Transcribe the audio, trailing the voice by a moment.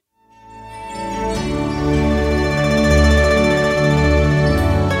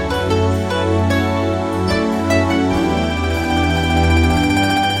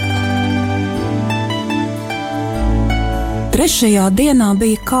Trešajā dienā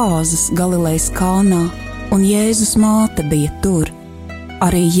bija kāzas Galilejas kalnā, un Jēzus māte bija tur.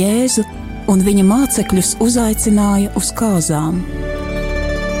 Arī Jēzu un viņa mācekļus uzaicināja uz kāzām.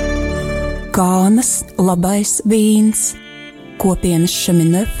 Kānas labais vīns, kopienas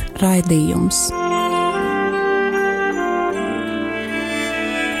Šeminef raidījums.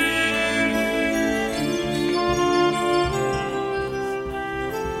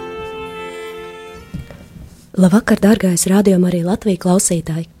 Labvakar, dārgais rādījuma arī Latvija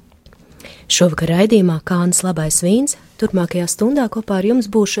klausītāji! Šovakar raidījumā Kānas labais vīns, turpmākajā stundā kopā ar jums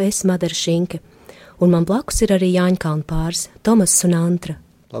būšu es, Madara Šinke, un man blakus ir arī Jāņkalna pāris, Tomas un Antra.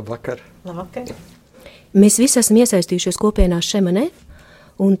 Labvakar! Labvakar! Mēs visi esam iesaistījušies kopienā Šeminef,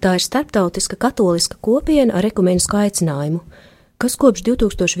 un tā ir starptautiska katoliska kopiena ar ekumenisku aicinājumu, kas kopš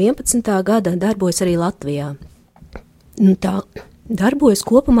 2011. gada darbojas arī Latvijā. Tā darbojas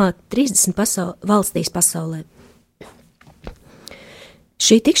kopumā 30 valstīs pasaulē.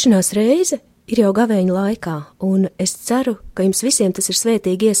 Šī tikšanās reize ir jau gavēņa laikā, un es ceru, ka jums visiem tas ir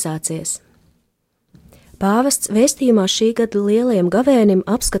svētīgi iesācies. Pāvests vēstījumā šī gada lielajam gavēnim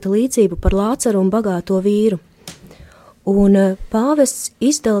apskata līdzību par Lācaru un bagāto vīru, un pāvests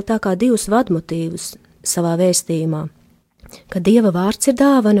izdala tā kā divus vadmotīvus savā vēstījumā, ka Dieva vārds ir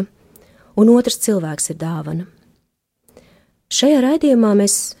dāvana, un otrs cilvēks ir dāvana. Šajā raidījumā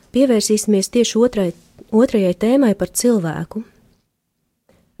mēs pievērsīsimies tieši otrajai tēmai par cilvēku.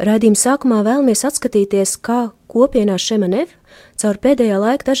 Raidījuma sākumā vēlamies atskatīties, kā kopienā Šeminef caur pēdējā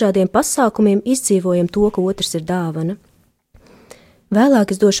laika dažādiem pasākumiem izdzīvojam to, ka otrs ir dāvana.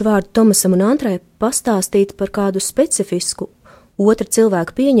 Vēlāk es došu vārdu Tomasam un Antrai pastāstīt par kādu specifisku otra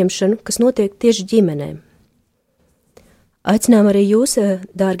cilvēku pieņemšanu, kas notiek tieši ģimenēm. Aicinām arī jūs,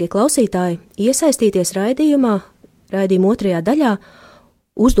 dārgie klausītāji, iesaistīties raidījuma otrajā daļā,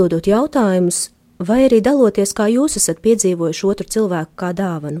 uzdodot jautājumus, vai arī daloties, kā jūs esat piedzīvojuši otru cilvēku kā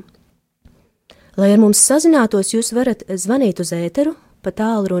dāvanu. Lai ar mums sazinātos, jūs varat zvanīt uz ēteru pa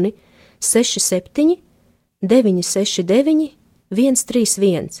tālruni 67 969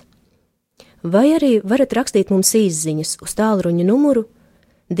 131, vai arī varat rakstīt mums īsziņas uz tālruņa numuru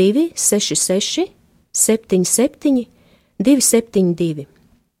 266 77 272,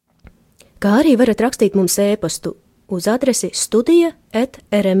 kā arī varat rakstīt mums ēpastu uz adresi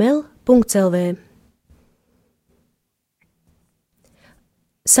studija@rml.lv.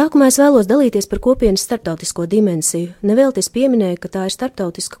 Sākumā es vēlos dalīties par kopienas starptautisko dimensiju. Nevelti es pieminēju, ka tā ir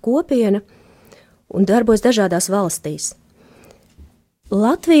starptautiska kopiena un darbojas dažādās valstīs.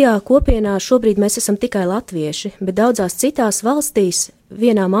 Latvijā kopienā šobrīd mēs esam tikai latvieši, bet daudzās citās valstīs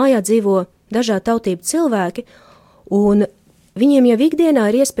vienā mājā dzīvo dažādu tautību cilvēki, un viņiem jau ikdienā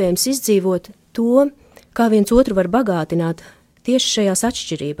ir iespējams izdzīvot to, kā viens otru var bagātināt tieši šajās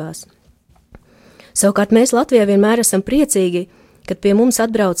atšķirībās. Savukārt mēs Latvijā vienmēr esam priecīgi, kad pie mums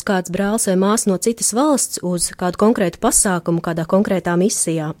atbrauc kāds brālis vai māsa no citas valsts uz kādu konkrētu pasākumu, kādā konkrētā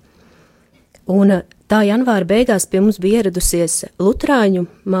misijā. Un tā janvāra beigās pie mums bija ieradusies luterāņu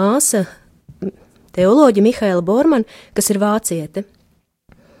māsa, teoloģe Mihaela Borman, kas ir vāciete.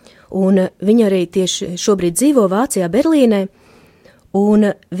 Un viņa arī tieši šobrīd dzīvo Vācijā, Berlīnē,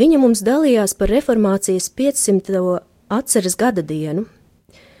 un viņa mums dalījās par reformācijas 500. atceres gada dienu,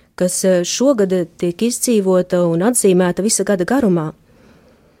 kas šogad tiek izdzīvota un atzīmēta visa gada garumā.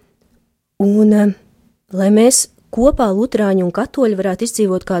 Un, lai mēs kopā luterāņi un katoļi varētu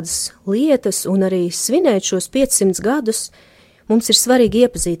izdzīvot kādas lietas un arī svinēt šos 500 gadus, mums ir svarīgi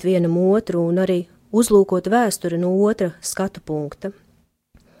iepazīt vienam otru un arī uzlūkot vēsturi no otra skatu punkta.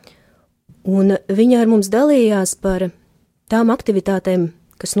 Un viņa ar mums dalījās par tām aktivitātēm,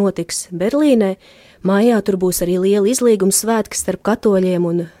 kas notiks Berlīnē. Mājā tur būs arī liela izlīguma svētki starp katoļiem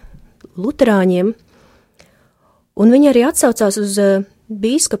un luterāņiem. Un viņa arī atsaucās uz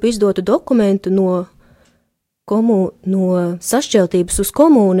bīskapu izdotu dokumentu no sašķeltības uz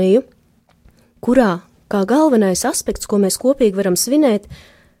komuniju, kurā kā galvenais aspekts, ko mēs kopīgi varam svinēt,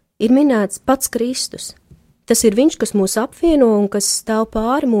 ir minēts pats Kristus. Tas ir viņš, kas mūs apvieno un kas stāv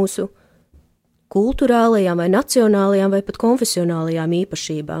pāri mūsu kulturālajām vai nacionālajām vai pat konfesionālajām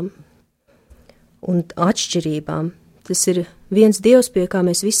īpašībām un atšķirībām. Tas ir viens Dievs, pie kā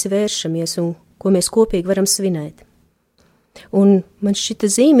mēs visi vēršamies un ko mēs kopīgi varam svinēt. Un man šķita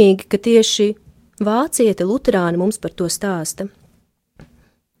zīmīgi, ka tieši vāciete luterāni mums par to stāsta.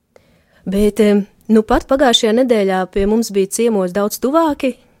 Bet pat pagājušajā nedēļā pie mums bija ciemos daudz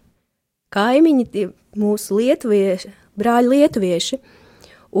tuvāki kaimiņi, mūsu brāļi lietuvieši,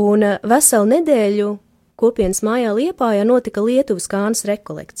 un veselu nedēļu kopienas mājā Liepājā notika Lietuvas Kānas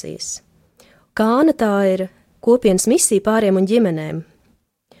rekolekcijas. Kāna tā ir kopienas misija pāriem un ģimenēm.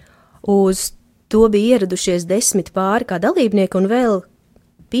 Uz to bija ieradušies 10 pāri kā dalībnieki un vēl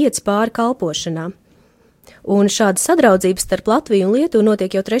 5 pāri kalpošanā. Un šāda sadraudzība starp Latviju un Lietuvu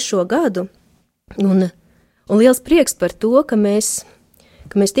notiek jau 3. gadu, un liels prieks par to, ka mēs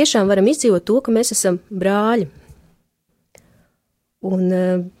tiešām varam izdzīvot to, ka mēs esam brāļi. Un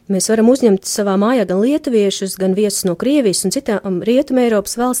mēs varam uzņemt savā mājā gan lietuviešus, gan viesus no Krievijas un citām Rietuma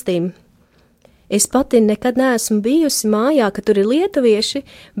Eiropas valstīm. Es pati nekad neesmu bijusi mājā, ka tur ir lietuvieši,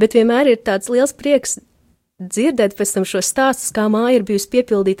 bet vienmēr ir tāds liels prieks dzirdēt pēc tam šo stāstus, kā māja ir bijusi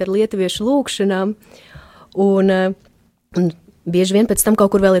piepildīta ar lietuviešu lūkšanām. Un bieži vien pēc tam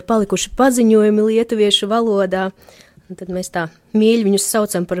kaut kur vēl ir palikuši paziņojumi lietuviešu valodā, un tad mēs tā mīļi viņus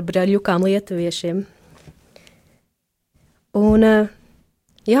saucam par braļukām lietuviešiem. Un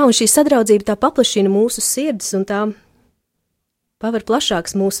šī sadraudzība tā paplašina mūsu sirdis un tā paver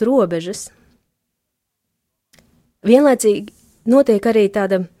plašāks mūsu robežas. Vienlaicīgi notiek arī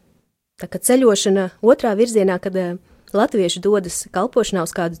tāda ceļošana otrā virzienā, kad latvieši dodas kalpošanā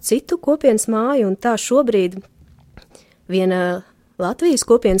uz kādu citu kopienas māju, un tā šobrīd viena Latvijas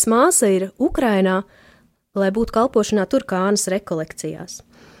kopienas māsa ir Ukrainā, lai būtu kalpošanā Turkānas rekolekcijās.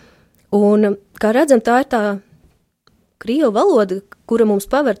 Un, kā redzam, tā ir tā krievu valoda, kura mums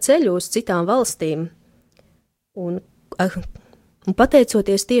paver ceļu uz citām valstīm. Un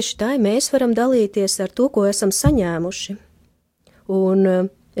pateicoties tieši tai, mēs varam dalīties ar to, ko esam saņēmuši. Un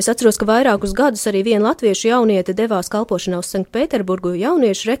es atceros, ka vairākus gadus arī viena latviešu jauniete devās kalpošanā uz Sanktpēterburgu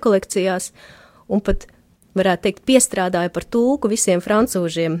jauniešu rekolekcijās un pat, varētu teikt, piestrādāja par tulku visiem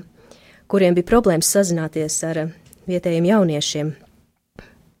francūžiem, kuriem bija problēmas sazināties ar vietējiem jauniešiem.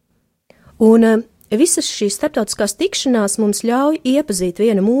 Un visas šīs starptautiskās tikšanās mums ļauj iepazīt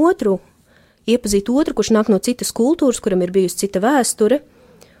vienam otru, kurš nāk no citas kultūras, kuram ir bijusi cita vēsture,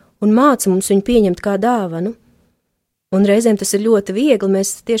 un māca mums viņu pieņemt kā dāvanu. Un reizēm tas ir ļoti viegli,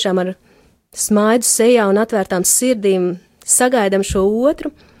 mēs tiešām ar smaidu sejā un atvērtām sirdīm sagaidām šo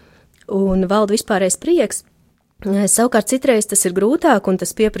otru, un valda vispārējais prieks. Savukārt citreiz tas ir grūtāk, un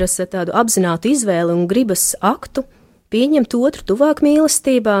tas pieprasa tādu apzinātu izvēli un gribas aktu pieņemt otru tuvāk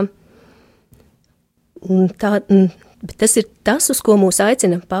mīlestībā. Bet tas ir tas, uz ko mūs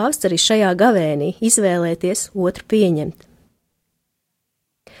aicina pāvests arī šajā gavēnī, izvēlēties otru pieņemt.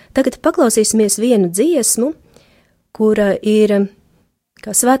 Tagad paklausīsimies vienu dziesmu, kura ir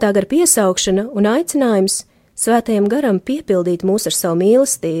kā svētā gara piesaukšana un aicinājums svētajam garam piepildīt mūs ar savu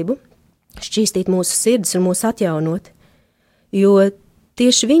mīlestību, šķīstīt mūsu sirdis un mūs atjaunot, jo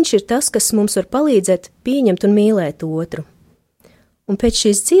tieši viņš ir tas, kas mums var palīdzēt pieņemt un mīlēt otru. Un pēc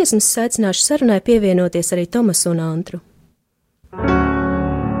šīs dziesmas aicināšu sarunai pievienoties arī Tomasu un Antru.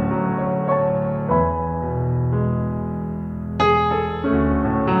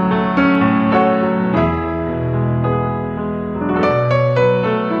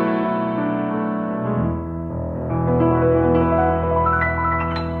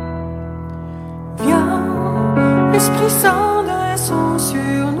 Viens, Esprit Saint, descends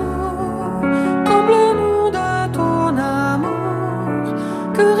sur nous, comble-nous de ton amour,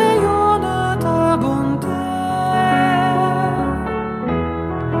 que rayonne ta bonté.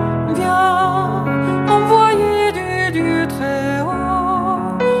 Viens, envoyé du Dieu très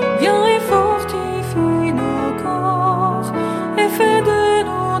haut, viens et fortifie nos corps, et fais de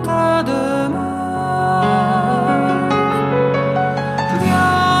nous ta demeure.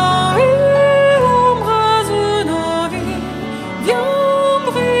 Viens et embrase nos vies, viens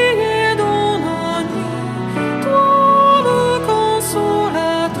briller dans nos nuits, toi le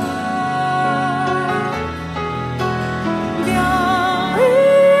consolateur. Viens,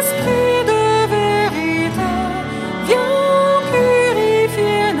 Esprit de vérité, viens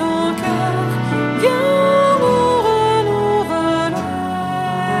purifier nos cœurs, viens nous renouveler.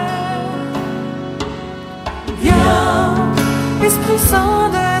 Viens, Esprit Saint,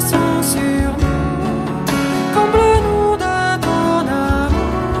 descends sur nous, comble-nous de ton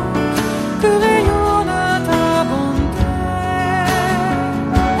amour, que rayonne ta bonté.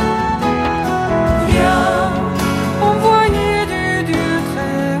 Viens, envoyé du Dieu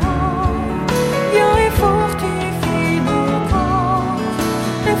très haut, viens et fortifie nos corps,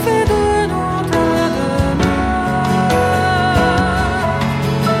 et fais de nous ta demeure.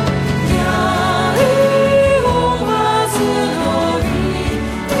 Viens et embrase nos vies,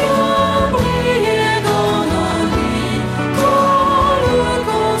 viens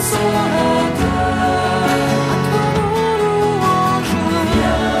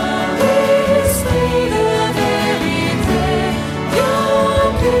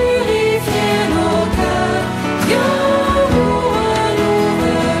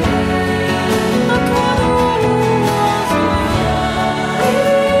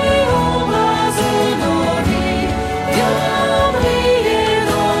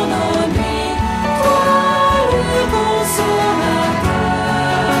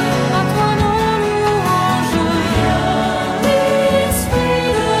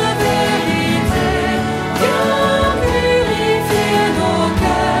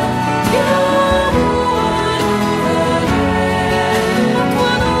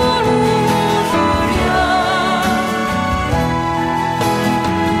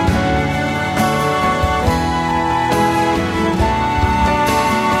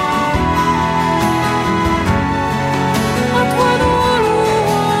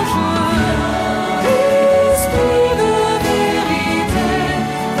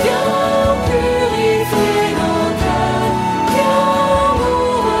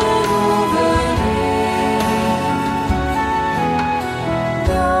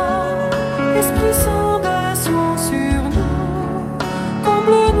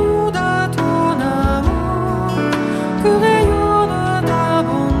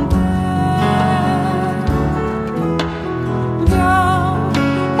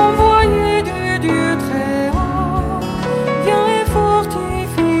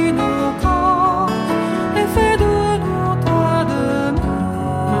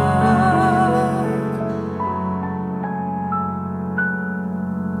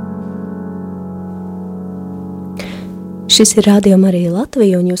Šis ir Radio Marija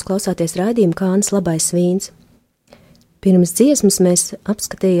Latvija, un jūs klausāties raidījumu Kānas labais vīns. Pirms dziesmas mēs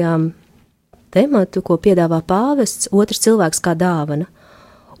apskatījām tematu, ko piedāvā pāvests, otrs cilvēks kā dāvana.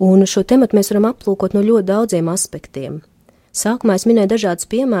 Un šo tematu mēs varam aplūkot no ļoti daudziem aspektiem. Sākumā es minēju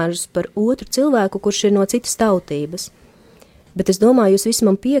dažādus piemērus par otru cilvēku, kurš ir no citas tautības. Bet es domāju, jūs visi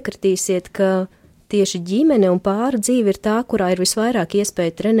man piekritīsiet, ka tieši ģimene un pāra dzīve ir tā, kurā ir visvairāk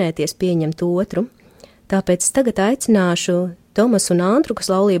iespēja trenēties pieņemt otru. Tāpēc tagad aicināšu Tomasu un Antru, kas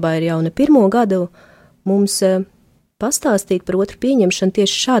laulībā ir jau ne 1. gadu, mums pastāstīt par otru pieņemšanu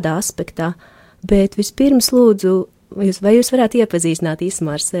tieši šādā aspektā. Bet vispirms lūdzu, vai jūs varētu iepazīstināt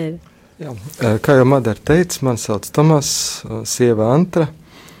īsumā ar sevi? Jā, kā jau Madara teica, man sauc Tomas, sieva Antra.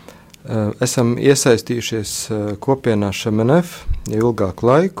 Esam iesaistījušies kopienā Šemenef jau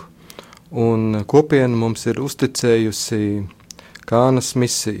ilgāku laiku, un kopiena mums ir uzticējusi Kānas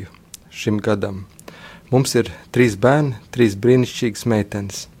misiju šim gadam. Mums ir 3 bērni, 3 brīnišķīgas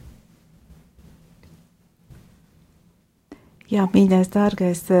meitenes. Jā, mīļais,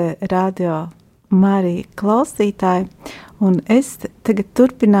 dārgais Radio Marija klausītāji, un es tagad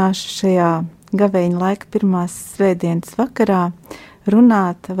turpināšu šajā gaveņa laika pirmās svētdienas vakarā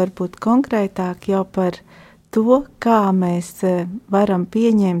runāt varbūt konkrētāk jau par to, kā mēs varam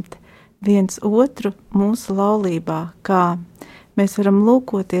pieņemt viens otru mūsu laulībā, kā mēs varam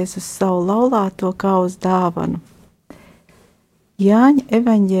lūkoties uz savu laulāto kā uz dāvanu. Jāņa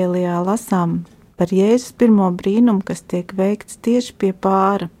evaņģēlijā lasām par Jēzus pirmo brīnumu, kas tiek veikts tieši pie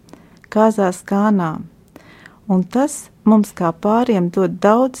pāra, kāzās Kānā. Un tas mums kā pāriem dod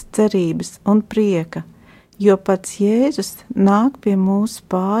daudz cerības un prieka, jo pats Jēzus nāk pie mūsu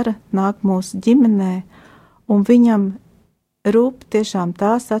pāra, nāk mūsu ģimenē, un viņam rūp tiešām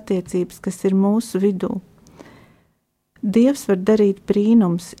tās attiecības, kas ir mūsu vidū. Dievs var darīt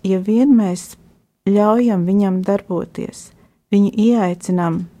brīnums, ja vien mēs ļaujam viņam darboties, viņu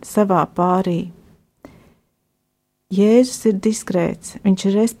ieaicinām savā pārī. Jēzus ir diskrēts, viņš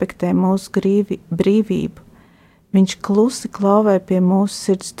respektē mūsu brīvību, viņš klusi klauvē pie mūsu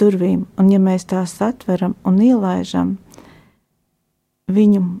sirds durvīm, un ja mēs tās atveram un ielaižam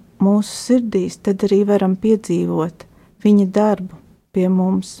viņu mūsu sirdīs, tad arī varam piedzīvot viņa darbu pie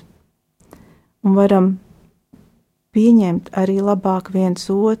mums un varam pieņemt arī labāk viens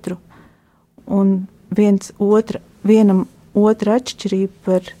otru, un vienam otra atšķirība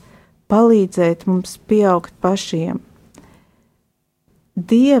var palīdzēt mums pieaugt pašiem.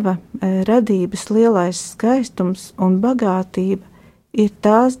 Dieva radības lielais skaistums un bagātība ir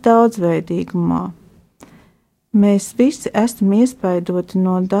tās daudzveidīgumā. Mēs visi esam iespaidoti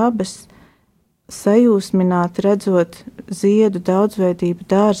no dabas, sajūsmināti redzot ziedu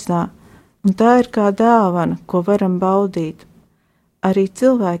daudzveidību dārzā, un tā ir kā dāvana, ko varam baudīt. Arī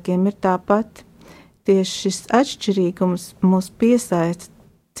cilvēkiem ir tāpat. Tieši šis atšķirīgums mūs piesaista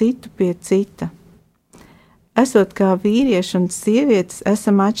citu pie cita. Esot kā vīrieši un sievietes,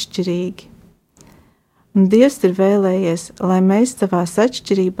 esam atšķirīgi. Un Dievs ir vēlējies, lai mēs savās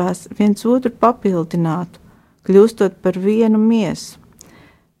atšķirībās viens otru papildinātu, kļūstot par vienu miesu.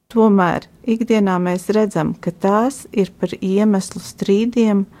 Tomēr ikdienā mēs redzam, ka tās ir par iemeslu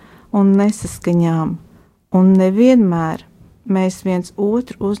strīdiem un nesaskaņām, un nevienmēr mēs viens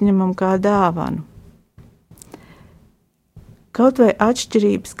otru uzņemam kā dāvanu. Kaut vai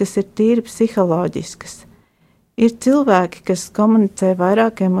atšķirības, kas ir tīri psiholoģiskas. Ir cilvēki, kas komunicē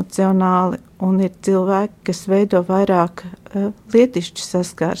vairāk emocionāli, un ir cilvēki, kas veido vairāk lietišķu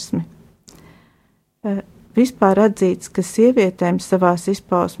saskarsmi. Vispār atzīts, ka sievietēm savās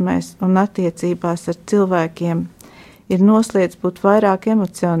izpausmēs un attiecībās ar cilvēkiem ir noslēdz būt vairāk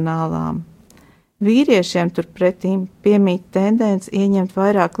emocionālām. Vīriešiem turpretīm piemīt tendence ieņemt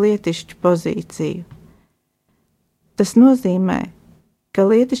vairāk lietišķu pozīciju. Tas nozīmē, ka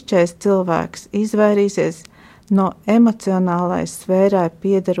lietišķais cilvēks izvairīsies no emocionālai sfērai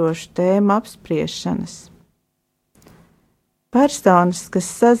piederošu tēmu apspriešanas. Personas,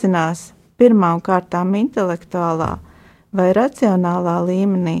 kas sazinās pirmām kārtām intelektuālā vai racionālā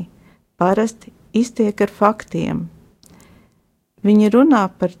līmenī, parasti iztiek ar faktiem. Viņi runā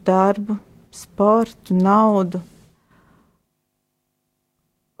par darbu, sportu, naudu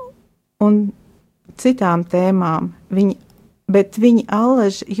un citām tēmām, bet viņi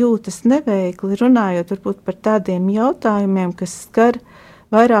allaži jūtas neveikli runājot varbūt par tādiem jautājumiem, kas skar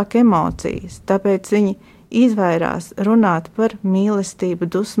vairāk emocijas, tāpēc viņi izvairās runāt par mīlestību,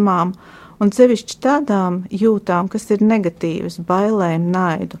 dusmām un sevišķi tādām jūtām, kas ir negatīvas, bailēm,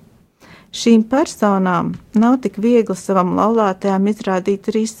 naidu. Šīm personām nav tik viegli savam laulātajām izrādīt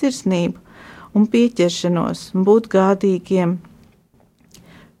arī sirsnību un pieķeršanos, būt gādīgiem.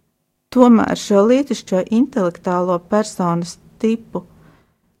 Tomēr šo lietišķo intelektuālo personas tipu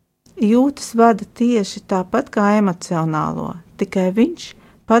jūtas vada tieši tāpat kā emocionālo, tikai viņš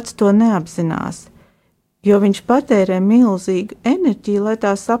pats to neapzinās, jo viņš patērē milzīgu enerģiju, lai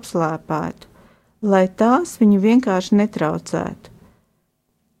tās apslēpētu, lai tās viņu vienkārši netraucētu.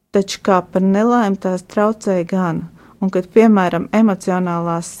 Taču kā par nelaimi tās traucēja gan, un kad, piemēram,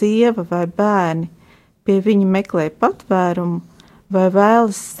 emocionālā sieva vai bērni pie viņa meklē patvērumu vai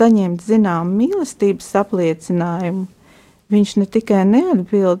vēlas saņemt zināmu mīlestības apliecinājumu, viņš ne tikai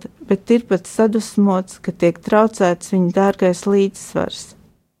neatbild, bet ir pat sadusmots, ka tiek traucēts viņa dārgais līdzsvars.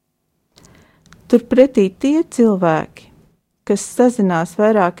 Turpretī tie cilvēki, kas sazinās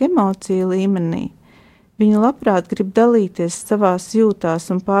vairāk emociju līmenī, viņi labprāt grib dalīties savās jūtās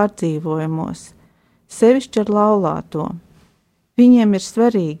un pārdzīvojumos, sevišķi ar laulāto. Viņiem ir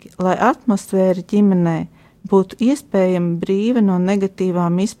svarīgi, lai atmosfēra ģimenē būtu iespējami brīva no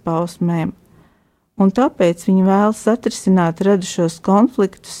negatīvām izpausmēm, un tāpēc viņi vēlas atrisināt radušos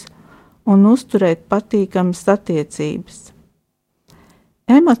konfliktus un uzturēt patīkamas attiecības.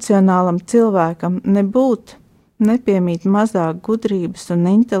 Emocionālam cilvēkam nepiemīt mazāk gudrības un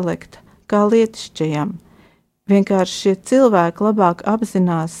intelekta kā lietišķajam. Vienkārši šie cilvēki labāk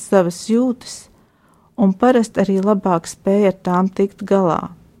apzinās savas jūtas un parasti arī labāk spēj ar tām tikt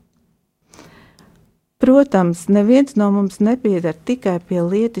galā. Protams, neviens no mums nepieder tikai pie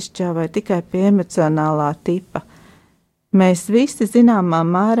lietišķā vai tikai pie emocionālā tipa. Mēs visi zināmā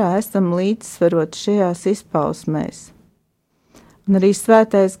mērā esam līdzsvaroti šajās izpausmēs. Un arī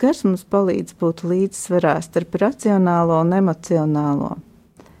svētais gars mums palīdz būt līdzsvarā starp racionālo un emocionālo.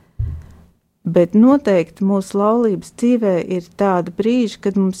 Bet noteikti mūsu laulības dzīvē ir tāda brīža,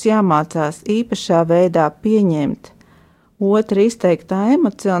 kad mums jāmācās īpašā veidā pieņemt otra izteiktā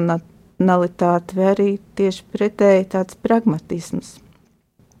emocionalitāte vai arī tieši pretēji tāds pragmatisms.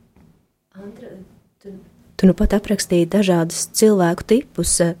 Andra, tu nu pat aprakstīji dažādus cilvēku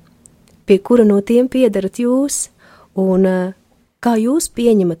tipus, pie kura no tiem piedarat jūs, un kā jūs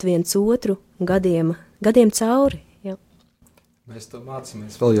pieņemat viens otru gadiem cauri? Ja? Mēs to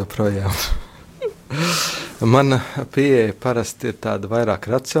mācāmies vēl joprojām. Mana pieeja parasti ir tāda vairāk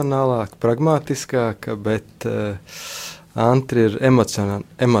racionālāka, pragmatiskāka, bet Antra ir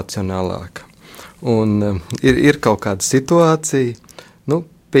emocionālāka. Un ir kaut kāda situācija,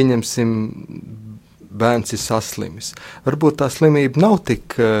 pieņemsim, bērns ir saslimis. Varbūt tā slimība nav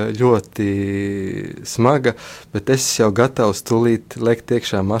tik ļoti smaga, bet es jau gatavs tūlīt lekt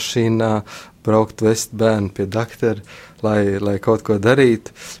iekšā mašīnā, braukt vest bērnu pie doktora, lai kaut ko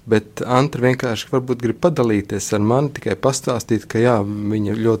darītu, bet Antra vienkārši varbūt grib padalīties ar mani, tikai pastāstīt, ka jā,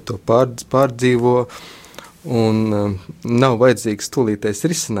 viņa ļoti to pārdzīvo, un nav vajadzīgs tūlītais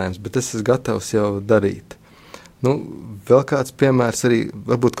risinājums, bet es esmu gatavs jau darīt. Vēl kāds piemērs arī,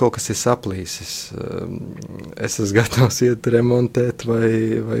 varbūt kaut kas ir saplīsis. Es esmu gatavs iet remontēt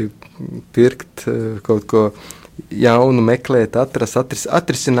vai pirkt kaut ko jaunu, meklēt,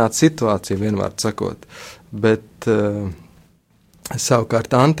 atrisināt situāciju, vienvārds sakot. Bet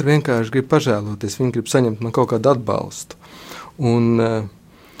savukārt Antra vienkārši grib pažēloties, viņa grib saņemt man kaut kādu atbalstu. Un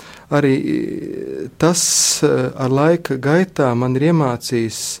arī tas ar laika gaitā man ir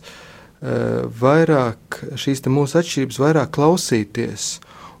iemācījis vairāk šīs mūsu atšķirības, vairāk klausīties.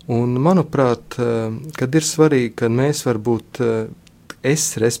 Un manuprāt, kad ir svarīgi, ka mēs varbūt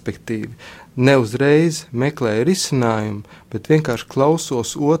respektīvi, neuzreiz meklēju risinājumu, bet vienkārši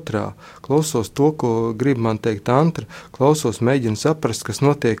klausos otrā, klausos to, ko grib man teikt Antra, klausos, mēģinu saprast, kas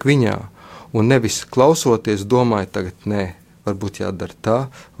notiek viņā, un nevis klausoties domāju tagad, nē, varbūt jādara tā,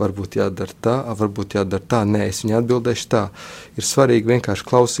 varbūt jādara tā, nē, es viņai atbildēšu tā. Ir svarīgi vienkārši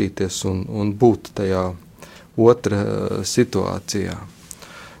klausīties un būt tajā otra situācijā.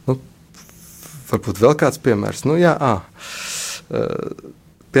 Varbūt vēl kāds piemērs,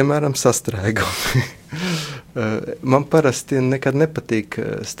 piemēram, sastrēgumi. Man parasti nekad nepatīk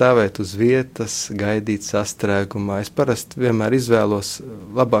stāvēt uz vietas, gaidīt sastrēgumā. Es parasti vienmēr izvēlos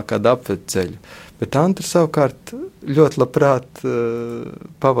labāk kādu apvedceļu. Bet Antra savukārt ļoti labprāt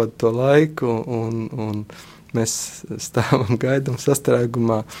pavada to laiku, un mēs stāvam gaidām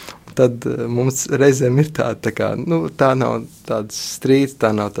sastrēgumā. Tad mums reizēm ir tā nav tāds strīds,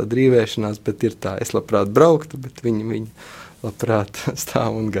 tā nav tā drīvēšanās, bet ir tā, es labprāt brauktu, bet viņi labprāt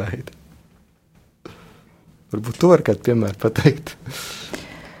stāv un gaida. Varbūt to var kādu piemēru pateikt.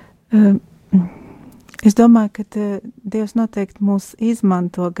 Es domāju, ka Dievs noteikti mūs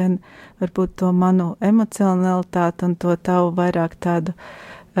izmanto gan varbūt to manu emocionalitāti un to tavu vairāk tādu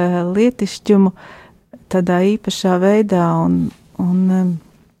lietišķumu tādā īpašā veidā un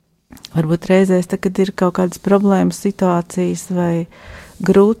varbūt reizēs, kad ir kaut kādas problēmas situācijas vai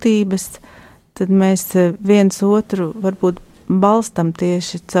grūtības, tad mēs viens otru varbūt balstam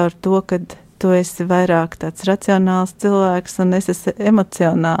tieši caur to, kad tu esi vairāk tāds racionāls cilvēks un es esmu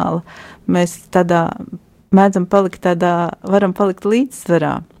emocionāla. Mēs varam palikt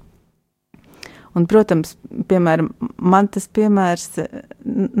līdzsvarā. Un, protams, piemēram, man tas piemērs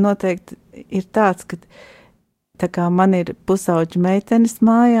noteikti ir tāds, ka tā kā man ir pusauģi meitenes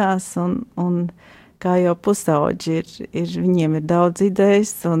mājās un kā jau pusauģi viņiem ir daudz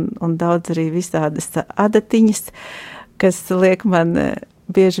idejas un daudz arī visādas adatiņas, kas liek man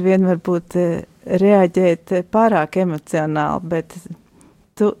bieži vien varbūt reaģēt pārāk emocionāli, bet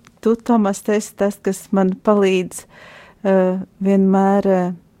tu Tomas, esi tas, kas man palīdz vienmēr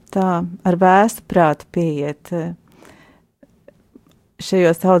tā ar vēsu prātu pieiet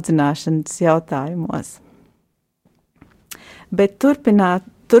šajos audzināšanas jautājumos. Bet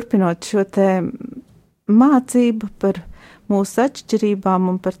turpinot šo te mācību par mūsu atšķirībām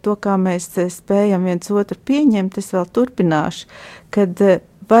un par to, kā mēs spējam viens otru pieņemt, es vēl turpināšu, kad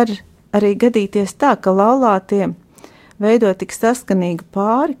var arī gadīties tā, ka laulātie veido tik saskanīgu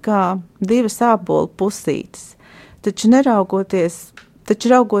pāri kā divas ābolu pusītes. Taču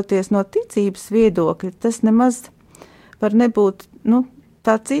raugoties no ticības viedokļa, tas nemaz var nebūt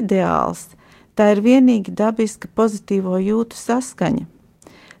tāds ideāls. Tā ir vienīgi dabiska pozitīvo jūtu saskaņa.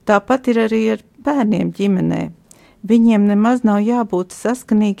 Tāpat ir arī ar bērniem ģimenē. Viņiem nemaz nav jābūt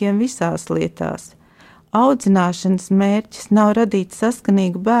saskanīgiem visās lietās. Audzināšanas mērķis nav radīt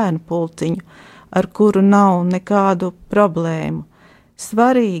saskanīgu bērnu pulciņu, ar kuru nav nekādu problēmu.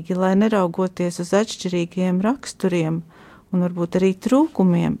 Svarīgi, lai neraugoties uz atšķirīgiem raksturiem un varbūt arī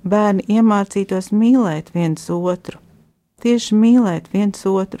trūkumiem, bērni iemācītos mīlēt viens otru. Tieši mīlēt viens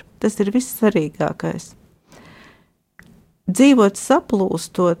otru, tas ir vissvarīgākais. Dzīvot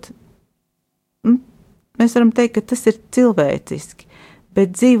saplūstot, mēs varam teikt, ka tas ir cilvēciski,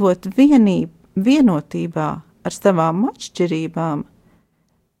 bet dzīvot vienotībā ar savām atšķirībām,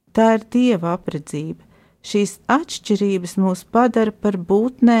 tā ir Dieva apredzība. Šīs atšķirības mūs padara par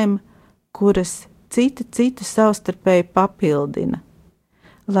būtnēm, kuras citu savstarpēji papildina,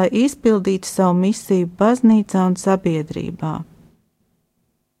 lai izpildītu savu misiju baznīcā un sabiedrībā.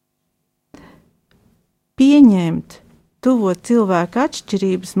 Pieņemt tuvo cilvēku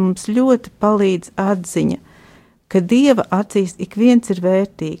atšķirības mums ļoti palīdz atziņa, ka Dieva acīs ik viens ir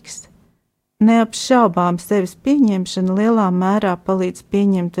vērtīgs. Neapšaubām sevis pieņemšana lielā mērā palīdz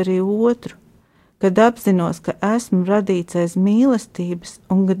pieņemt arī otru, kad apzinos, ka esmu radīts aiz mīlestības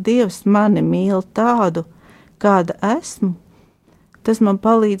un ka Dievs mani mīl tādu, kāda esmu, tas man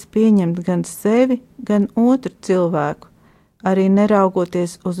palīdz pieņemt gan sevi, gan otru cilvēku, arī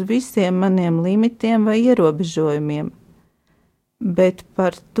neraugoties uz visiem maniem limitiem vai ierobežojumiem. Bet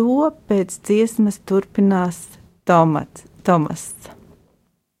par to pēc dziesmas turpinās Tomas.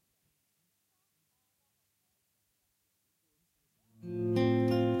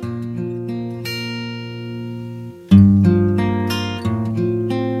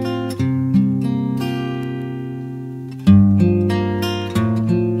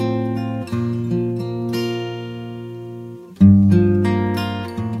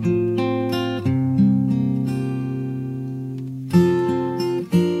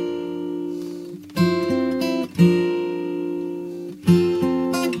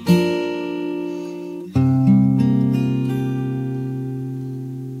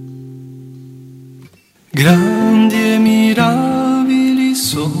 Grandi e mirabili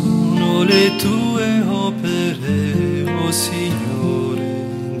sono le tue opere, o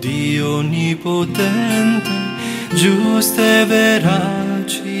Signore, Dio onnipotente, giuste e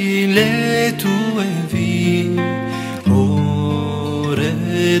veraci le tue vie, o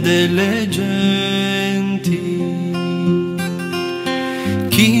Re delle genti.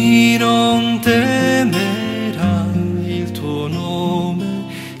 Chi non temerà il tuo nome,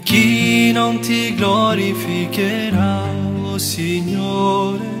 chi non ti glorificherà, o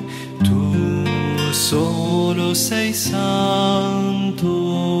Signore, tu solo sei santo.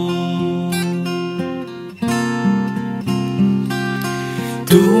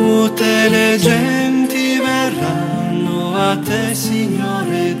 Tutte le genti verranno a te,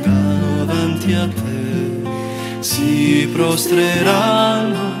 Signore, davanti a te, si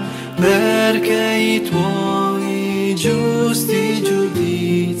prostreranno perché i tuoi giusti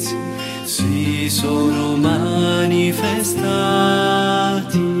giudizi si sono manifestati.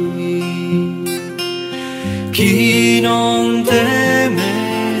 Chi non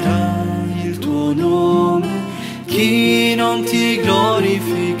temerà il tuo nome, chi non ti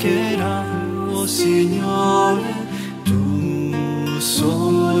glorificherà, o Signore, tu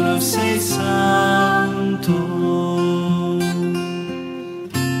solo sei santo.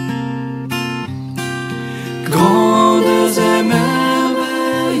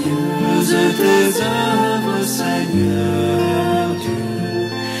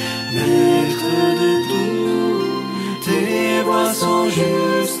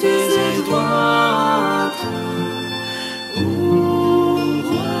 juste et droite, ô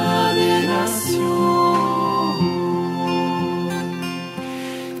roi des nations,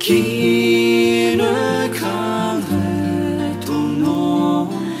 qui ne craindrait ton nom,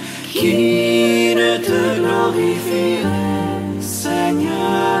 qui ne te glorifierait,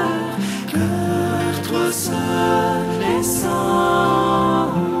 Seigneur, car toi seul es saint.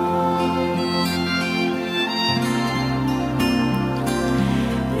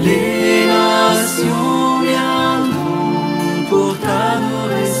 Les nations viendront pour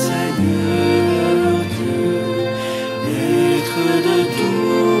t'adorer, Seigneur Dieu, maître de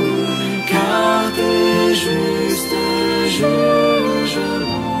tout, car tes justes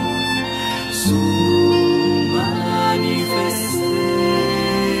jugements sont manifestés.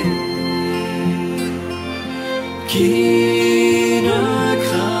 Qui ne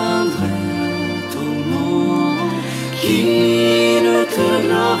craindrait ton nom, qui ne te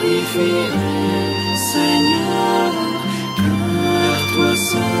glorifierait, Seigneur, car toi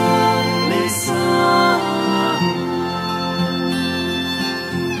seul es saint.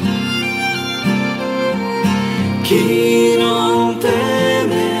 Chi non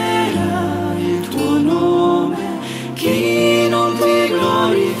temerà il tuo nome, chi non ti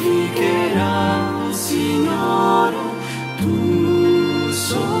glorificherà, Signore, tu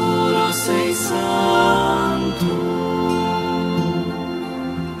solo sei santo.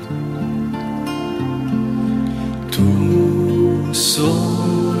 Tu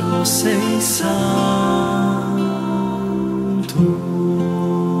solo sei santo.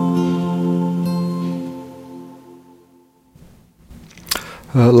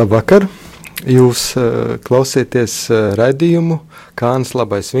 Labvakar! Jūs klausieties raidījumu Kānas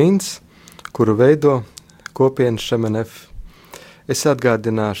labais vīns, kuru veido kopiena Šemenef. Es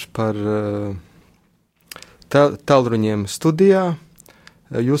atgādināšu par tālruņiem studijā.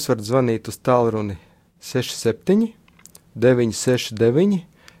 Jūs varat zvanīt uz tālruni 67 969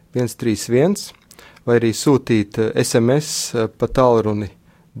 131 vai arī sūtīt SMS pa tālruni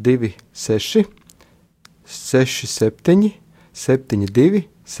 26 67 72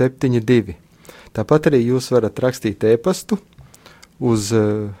 72. Tāpat arī jūs varat rakstīt e-pastu uz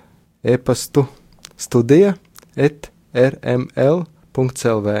e-pastu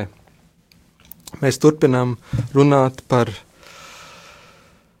studija@rml.lv. Mēs turpinām runāt par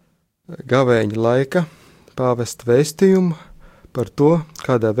gavēņa laika pāvesta vēstījumu, par to,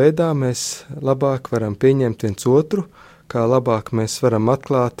 kādā veidā mēs labāk varam pieņemt viens otru, kā labāk mēs varam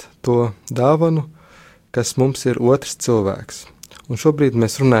atklāt to dāvanu, kas mums ir otrs cilvēks. Un šobrīd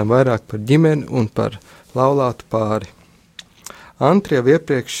mēs runājam vairāk par ģimeni un par laulātu pāri. Antra jau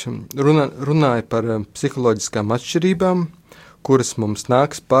iepriekš runāja par psiholoģiskām atšķirībām, kuras mums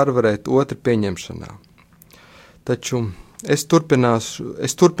nāks pārvarēt otru pieņemšanā. Taču es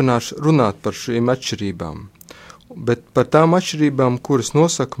turpināšu runāt par šīm atšķirībām, bet par tām atšķirībām, kuras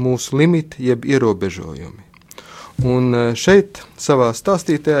nosaka mūsu limiti jeb ierobežojumi. Un šeit savā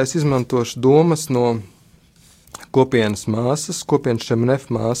stāstītājā es izmantošu domas no kopienas māsas, kopienas Šemenef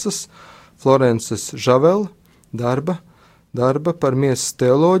māsas, Florences Žavela darba par miesas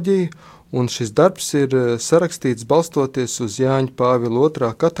teoloģiju, un šis darbs ir sarakstīts balstoties uz Jāņa Pāvila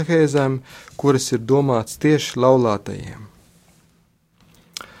II katehēzēm, kuras ir domāts tieši laulātajiem.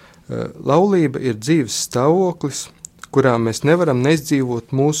 Laulība ir dzīves stāvoklis, kurā mēs nevaram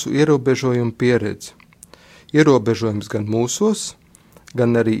neizdzīvot mūsu ierobežojumu pieredzi. Ierobežojums gan mūsos,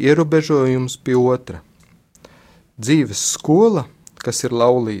 gan arī ierobežojums pie otra. Dzīves skola, kas ir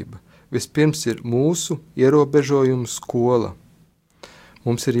laulība, vispirms ir mūsu ierobežojumu skola.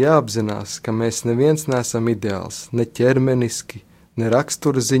 Mums ir jāapzinās, ka mēs neviens neesam ideāls, ne ķermeniski, ne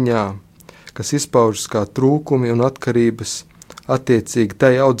rakstura ziņā, kas izpaužas kā trūkumi un atkarības attiecīgi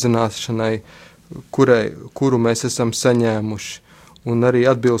tai audzināšanai, kuru mēs esam saņēmuši, un arī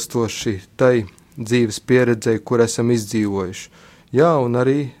atbilstoši tai dzīves pieredzei, kur esam izdzīvojuši. Jā, un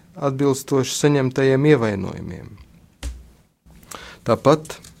arī atbilstoši saņemtajiem ievainojumiem.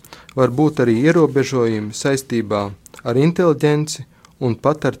 Tāpat var būt arī ierobežojumi saistībā ar inteliģenci un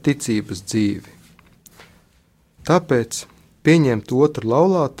pat ar ticības dzīvi. Tāpēc pieņemt otru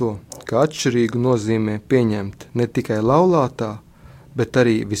laulāto kā atšķirīgu nozīmē pieņemt ne tikai laulātā, bet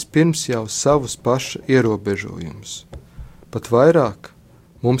arī vispirms jau savus paša ierobežojumus. Pat vairāk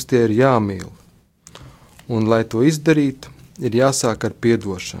mums tie ir jāmīl, un lai to izdarītu, ir jāsāk ar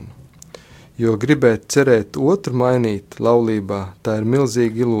piedošanu. Jo gribēt cerēt otru mainīt laulībā, tā ir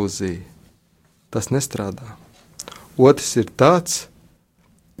milzīga ilūzija. Tas nestrādā. Otrs ir tāds,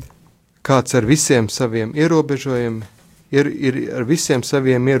 kāds ar visiem saviem ierobežojumiem, ir ar visiem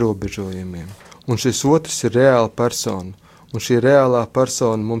saviem ierobežojumiem. Un šis otrs ir reāla persona. un šī reālā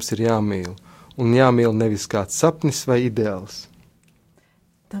persona mums ir jāmīl, un jāmīl nevis kāds sapnis vai ideāls.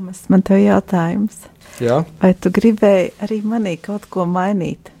 Tomas, man tev jautājums. Jā? Vai tu gribēji arī manī kaut ko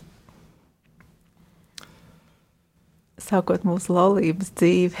mainīt? Sākot mūsu laulības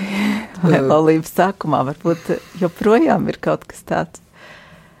dzīvi, vai laulības sākumā, varbūt joprojām ir kaut kas tāds.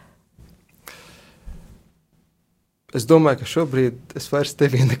 Es domāju, ka šobrīd es vairs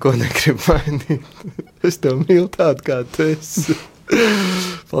tevī neko negribu mainīt. Es tev mīlu tādu, kā tu esi.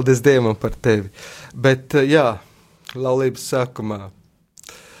 Paldies Dievam par tevi. Bet jā, laulības sākumā,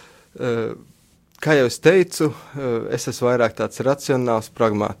 kā jau es teicu, es esmu vairāk tāds racionāls,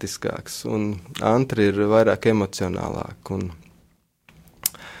 pragmatiskāks, un Antra ir vairāk emocionālāk. Un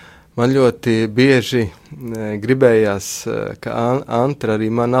man ļoti bieži gribējās, ka Antra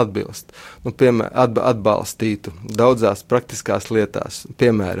arī man atbilst, atbalstītu daudzās praktiskās lietās.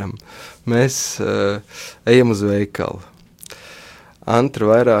 Piemēram, mēs ejam uz veikalu. Antra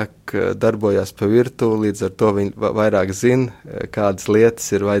vairāk darbojās pa virtuvi, līdz ar to viņa vairāk zina, kādas lietas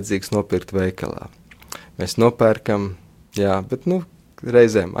ir vajadzīgas nopirkt veikalā. Mēs nopērkam, jā, bet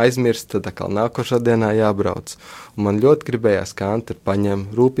reizēm aizmirst, tad atkal nākošā dienā jābrauc. Un man ļoti gribējās, ka Antra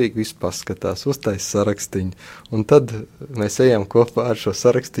paņem, rūpīgi visu paskatās, uztais sarakstiņu, un tad mēs ejam kopā ar šo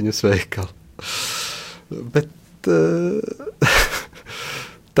sarakstiņu uz veikalu. Bet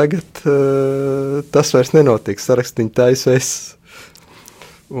tagad tas vairs nenotiek, sarakstiņu taisu es.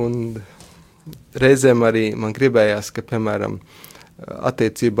 Un reizēm arī man gribējās, ka, piemēram,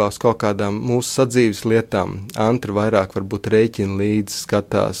 attiecībā uz kaut kādām mūsu sadzīves lietām Antra vairāk varbūt rēķina līdzi,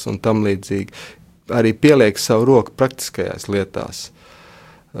 skatās un tam līdzīgi. Arī pieliek savu roku praktiskajās lietās.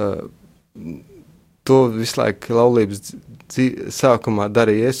 To visu laiku laulības sākumā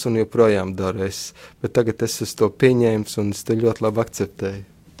darīju es un joprojām daru es. Bet tagad es esmu to pieņēmis un es to ļoti labi akceptēju.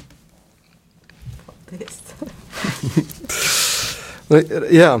 Paldies.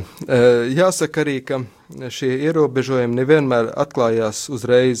 Jā, jāsaka arī, ka šie ierobežojumi nevienmēr atklājās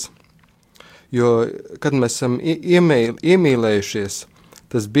uzreiz, jo, kad mēs esam iemīlējušies,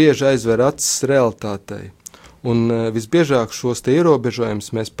 tas bieži aizver acis realitātei, un visbiežāk šos te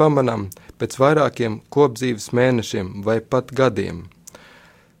ierobežojumus mēs pamanām pēc vairākiem kopdzīves mēnešiem vai pat gadiem,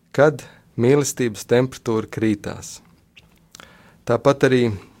 kad mīlestības temperatūra krītās. Tāpat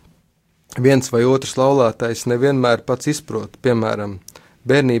arī viens vai otrs laulātais nevienmēr pats izprot, piemēram,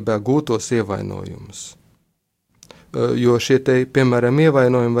 bērnībā gūtos ievainojumus. Jo šie te, piemēram,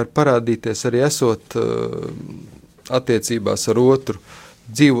 ievainojumi var parādīties arī esot attiecībās ar otru,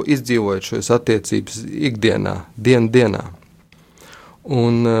 izdzīvojot šos attiecības ikdienā, dienā.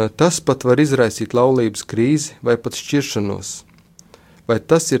 Un tas pat var izraisīt laulības krīzi vai pat šķiršanos. Vai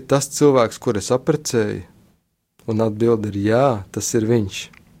tas ir tas cilvēks, kur es apprecēju? Un atbilde ir jā, tas ir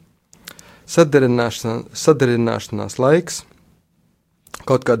viņš. Sadarināšanās laiks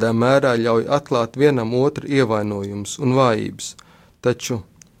kaut kādā mērā ļauj atklāt vienam otru ievainojumus un vājības, taču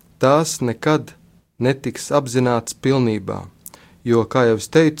tās nekad netiks apzinātas pilnībā, jo, kā jau es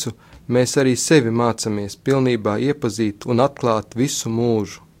teicu, mēs arī sevi mācamies pilnībā iepazīt un atklāt visu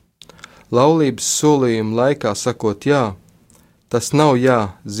mūžu. Laulības solījumu laikā sakot jā, tas nav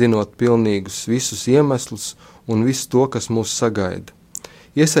jā, zinot pilnīgus visus iemeslus un visu to, kas mūs sagaida.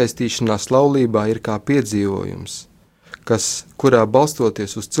 Iesaistīšanās laulībā ir kā piedzīvojums, kurā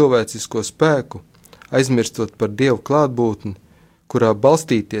balstoties uz cilvēcisko spēku, aizmirstot par Dievu klātbūtni, kurā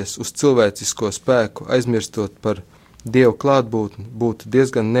balstīties uz cilvēcisko spēku, aizmirstot par Dievu klātbūtni, būtu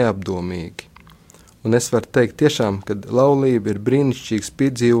diezgan neapdomīgi. Un es varu teikt tiešām, ka laulība ir brīnišķīgs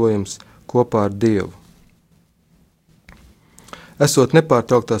piedzīvojums kopā ar Dievu. Esot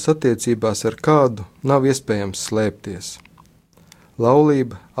nepārtrauktās attiecībās ar kādu, nav iespējams slēpties.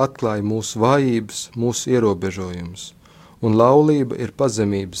 Laulība atklāja mūsu vājības, mūsu ierobežojumus, un laulība ir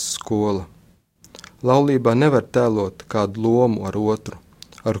pazemības skola. Laulībā nevar tēlot kādu lomu ar otru,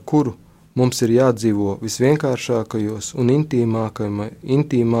 ar kuru mums ir jādzīvo visvienkāršākajos un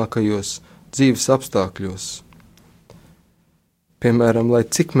intīmākajos dzīves apstākļos. Piemēram, lai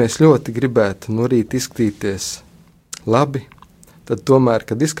cik mēs ļoti gribētu no rīta izskatīties labi, tad tomēr,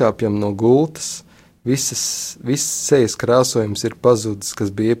 kad izkāpjam no gultas, viss sejas krāsojums ir pazudis,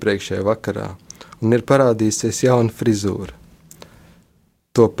 kas bija iepriekšējā vakarā, un ir parādījusies jauna frizūra.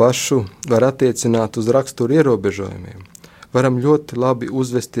 To pašu var attiecināt uz raksturu ierobežojumiem. Varam ļoti labi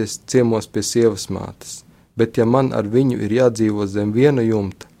uzvesties ciemos pie sievas mātes, bet ja man ar viņu ir jādzīvo zem viena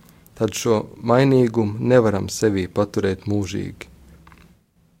jumta, tad šo mainīgumu nevaram sevī paturēt mūžīgi.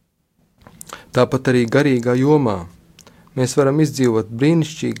 Tāpat arī garīgā jomā. Mēs varam izdzīvot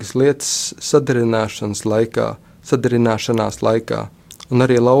brīnišķīgas lietas sadarināšanās laikā un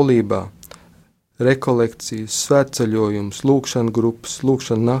arī laulībā, rekolekcijas, svētceļojums, lūkšana grupas,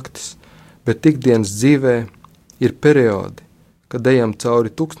 lūkšana naktis, bet ikdienas dzīvē ir periodi, kad ejam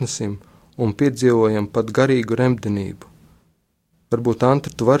cauri tuksnesim un piedzīvojam pat garīgu remdenību. Varbūt,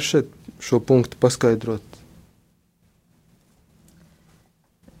 Antra, tu vari šeit šo punktu paskaidrot?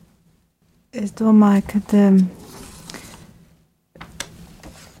 Es domāju, ka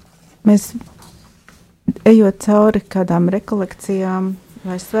mēs ejot cauri kādām rekolekcijām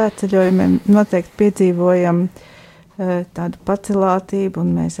vai svētceļojumiem, noteikti piedzīvojam tādu pacelātību,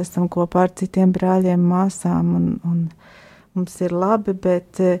 un mēs esam kopā ar citiem brāļiem, māsām, un mums ir labi,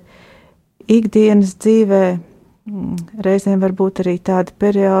 bet ikdienas dzīvē reizēm var būt arī tādi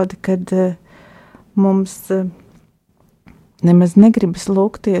periodi, kad mums nemaz negribas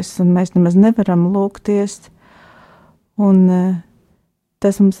lūgties, un mēs nemaz nevaram lūgties, un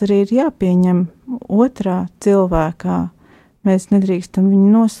tas mums arī ir jāpieņem otrā cilvēkā. Mēs nedrīkstam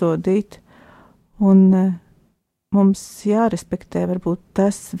viņu nosodīt, un mums jārespektē varbūt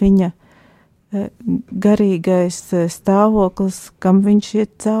tas viņa garīgais stāvoklis, kam viņš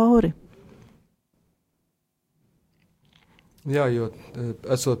iet cauri. Jā, jo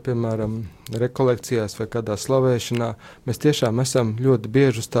esot, piemēram, rekolekcijās vai kādā slavēšanā, mēs tiešām esam ļoti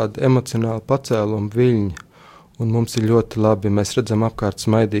bieži uz tādu emocionālu pacēlumu viļņu, un mums ir ļoti labi, mēs redzam apkārt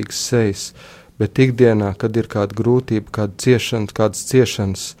smaidīgas sejas, bet ikdienā, kad ir kāda grūtība, kādas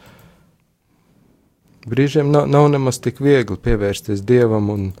ciešanas, brīžiem nav nemaz tik viegli pievērsties Dievam,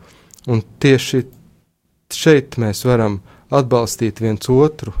 un tieši šeit mēs varam atbalstīt viens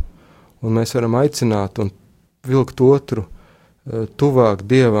otru, un mēs varam aicināt un vilkt otru tuvāk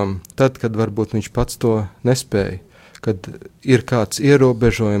Dievam, tad, kad varbūt viņš pats to nespēja, kad ir kāds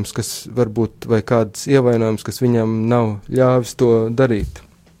ierobežojums, kas varbūt, vai kāds ievainojums, kas viņam nav ļāvis to darīt.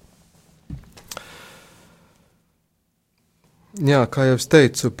 Jā, kā jau es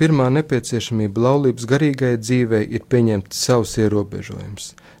teicu, pirmā nepieciešamība laulības garīgajai dzīvei ir pieņemt savus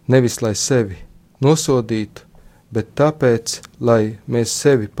ierobežojumus. Nevis, lai sevi nosodītu, bet tāpēc, lai mēs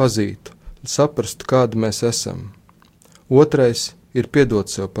sevi pazītu, saprastu, kādi mēs esam. Otrais ir piedot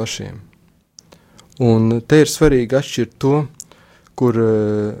sev pašiem. Un te ir svarīgi atšķirt to, kur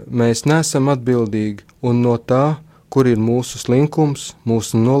mēs neesam atbildīgi, un no tā, kur ir mūsu slinkums,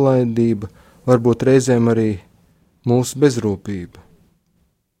 mūsu nolaidība, varbūt reizēm arī mūsu bezrūpība.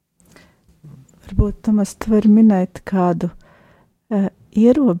 Varbūt, Tomas, tu vari minēt kādu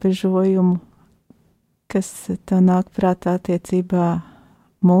ierobežojumu, kas tev nāk prātā attiecībā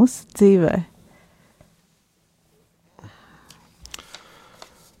mūsu dzīvē?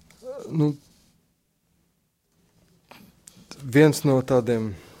 Viens no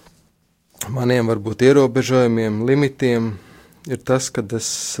tādiem maniem varbūt ierobežojumiem, limitiem ir tas, kad es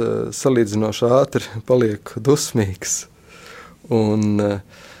salīdzinoši ātri palieku dusmīgs. Un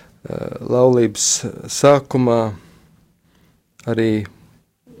laulības sākumā arī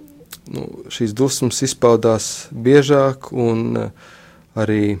šīs dusmas izpaudās biežāk, un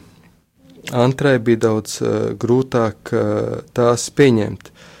arī Antrai bija daudz grūtāk tās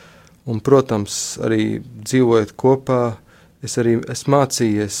pieņemt. Un, protams, arī dzīvojot kopā, es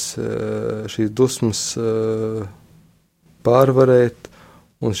mācījies šīs dusmas pārvarēt,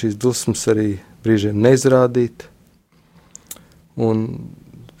 un šīs dusmas arī brīžiem neizrādīt. Un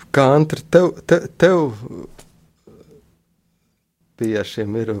kā, Antra, tev bija ar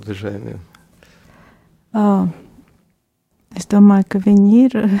šiem ierobežojumiem? Es domāju, ka viņi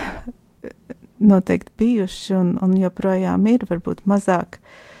ir noteikti bijuši un joprojām ir, varbūt mazāk,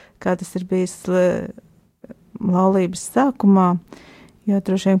 kā tas ir bijis laulības sākumā, jo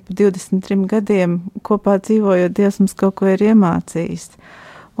droši vien pa 23 gadiem kopā dzīvojot, Dievs mums kaut ko ir iemācījis.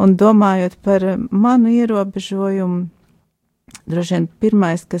 Un domājot par manu ierobežojumu, droši vien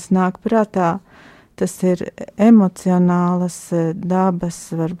pirmais, kas nāk prātā, tas ir emocionālas dabas,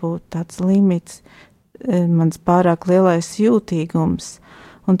 varbūt tāds limits, mans pārāk lielais jūtīgums.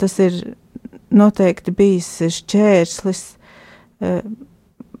 Un tas ir noteikti bijis šķērslis,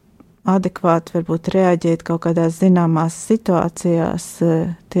 adekvāti varbūt reaģēt kaut kādās zināmās situācijās,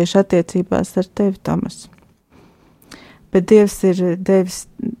 tieši attiecībās ar tevi, Tomas. Bet Dievs ir devis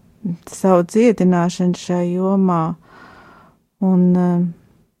savu dziedināšanu šai jomā, un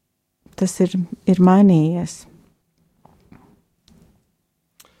tas ir mainījies.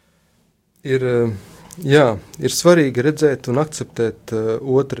 Ir svarīgi redzēt un akceptēt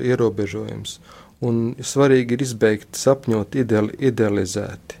otra ierobežojumus, un svarīgi ir izbeigt sapņot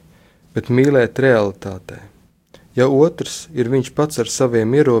idealizēti, bet mīlēt realitātē. Ja otrs ir viņš pats ar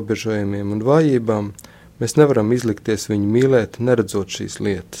saviem ierobežojumiem un vājībām, mēs nevaram izlikties viņu mīlēt, neredzot šīs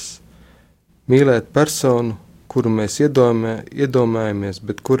lietas. Mīlēt personu, kuru mēs iedomājamies,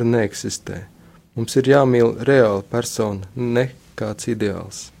 bet kura neeksistē. Mums ir jāmīl reāla persona, ne kāds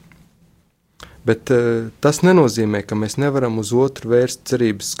ideāls. Bet tas nenozīmē, ka mēs nevaram uz otru vērst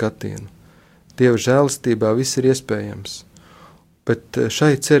cerības skatienu. Dieva žēlastībā viss ir iespējams, bet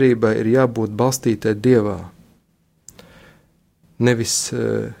šai cerībai ir jābūt balstītai Dievā. Nevis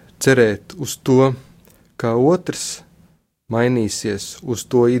cerēt uz to, kā otrs mainīsies uz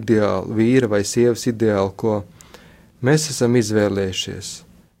to ideālu, vīra vai sievas ideālu, ko mēs esam izvēlējušies,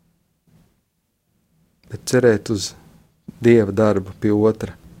 bet cerēt uz Dieva darbu pie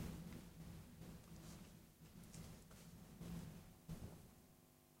otra.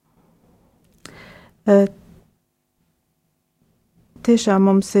 Tiešām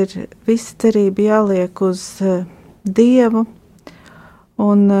mums ir visa cerība jāliek uz Dievu,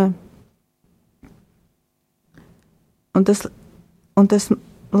 un tas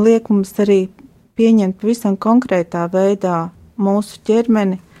liek mums arī pieņemt pavisam konkrētā veidā mūsu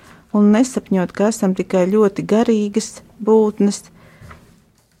ķermeni un nesapņot, ka esam tikai ļoti garīgas būtnes,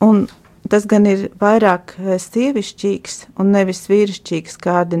 un tas gan ir vairāk sievišķīgs un nevis vīrišķīgs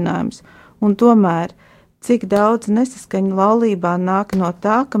kārdinājums. Un tomēr, cik daudz nesaskaņu laulībā nāk no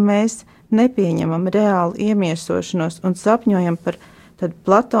tā, ka mēs nepieņemam reālu iemiesošanos un sapņojam par tādu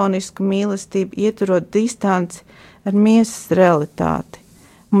platonisku mīlestību, ieturot distanci ar miesas realitāti.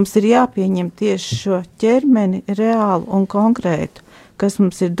 Mums ir jāpieņem tieši šo ķermeni reālu un konkrētu, kas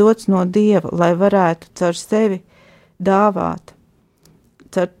mums ir dots no Dieva, lai varētu caur sevi dāvāt.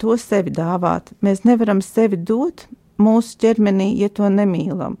 Caur to sevi dāvāt. Mēs nevaram sevi dot mūsu ķermenī, ja to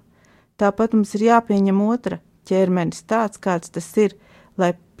nemīlam. Tāpat mums ir jāpieņem otra ķermenis tāds, kāds tas ir,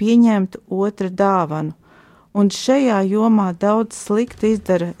 lai pieņemtu otra dāvanu. Un šajā jomā daudz slikti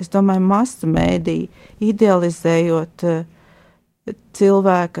izdara, es domāju, masu mēdī, idealizējot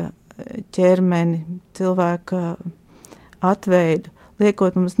cilvēka ķermeni, cilvēka atveidu,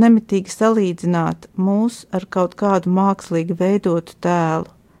 liekot mums nemitīgi salīdzināt mūs ar kaut kādu mākslīgi veidotu tēlu.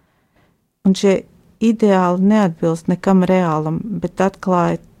 Un šie ideāli neatbilst nekam reālam, bet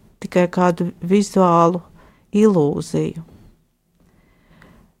atklāja tikai kādu vizuālu ilūziju.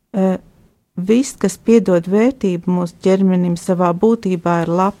 Viss, kas piedod vērtību mūsu ķermenim savā būtībā,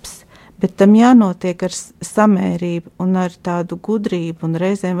 ir labs, bet tam jānotiek ar samērību un ar tādu gudrību un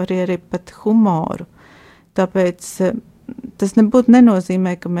reizēm arī pat humoru. Tāpēc tas nebūtu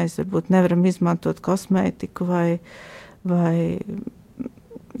nenozīmē, ka mēs varbūt nevaram izmantot kosmētiku vai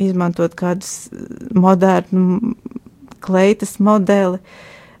izmantot kādus modernu kleitas modeli,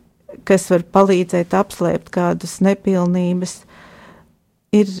 kas var palīdzēt apslēpt kādas nepilnības.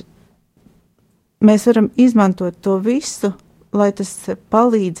 Mēs varam izmantot to visu, lai tas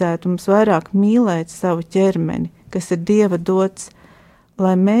palīdzētu mums vairāk mīlēt savu ķermeni, kas ir Dieva dots,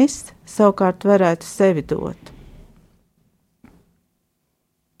 lai mēs savukārt varētu sevi dot.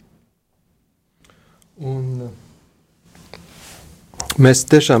 Un mēs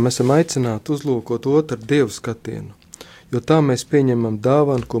tiešām esam aicināti uzlūkot otru Dievu skatienu, jo tā mēs pieņemam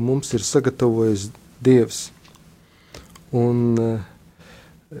dāvanu, ko mums ir sagatavojis Dievs. Un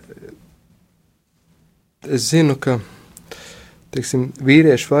es zinu, ka, teiksim,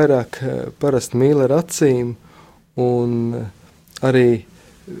 vīrieši vairāk parasti mīl ar acīm, un arī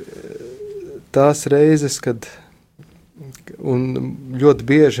tās reizes, kad, un ļoti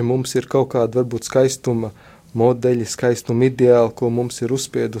bieži mums ir kaut kāda varbūt skaistuma modeļi, skaistuma ideāli, ko mums ir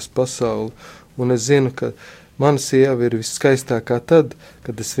uzspiedus pasauli, un es zinu, ka mana sieva ir viskaistākā tad,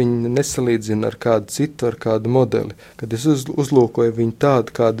 kad es viņu nesalīdzinu ar kādu citu, ar kādu modeli, kad es uzlūkoju viņu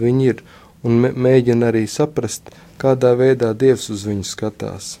tādu, kādu viņi ir, un mēģinu arī saprast, kādā veidā Dievs uz viņu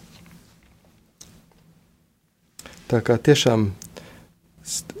skatās. Tā kā tiešām,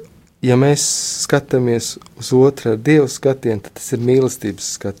 ja mēs skatāmies uz otru ar Dievu skatienu, tad tas ir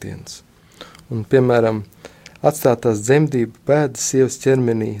mīlestības skatiens. Un, piemēram, atstātās dzemdību pēdas sievas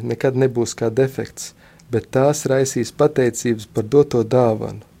ķermenī nekad nebūs kā defekts, bet tās raisīs pateicības par doto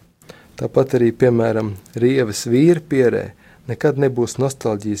dāvanu. Tāpat arī, piemēram, rievas vīra pierē nekad nebūs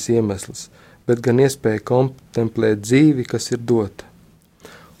nostalģijas iemesls, bet gan iespēja kontemplēt dzīvi, kas ir dota.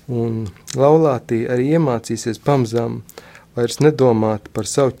 Un laulātī arī iemācīsies pamazām vairs nedomāt par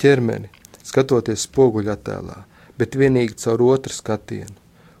savu ķermeni, skatoties spoguļattēlā, bet vienīgi caur otru skatienu,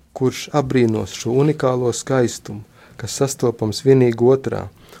 kurš abrīnos šo unikālo skaistumu, kas sastopams vienīgi otrā,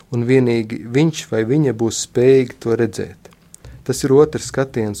 un vienīgi viņš vai viņa būs spējīgi to redzēt. Tas ir otrs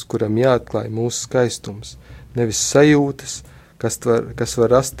skatiens, kuram jāatklāj mūsu skaistums, nevis sajūtas, kas var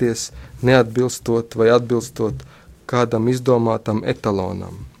rasties neatbilstot vai atbilstot kādam izdomātam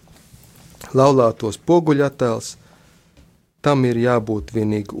etalonam. Laulāto spoguļattēls, tam ir jābūt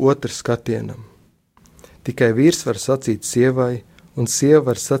vienīgi otrs skatienam. Tikai vīrs var sacīt sievai un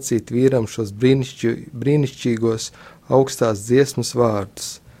sieva var sacīt vīram šos brīnišķīgos augstās dziesmas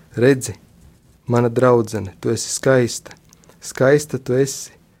vārdus. Redzi, mana draudzene, tu esi skaista, skaista tu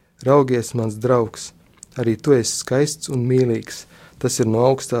esi, raugies mans draugs, arī tu esi skaists un mīlīgs. Tas ir no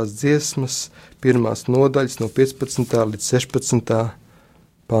augstās dziesmas, 1. nodaļas no 15. līdz 16.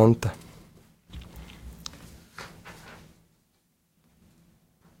 panta.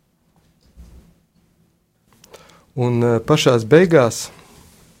 Un pašās beigās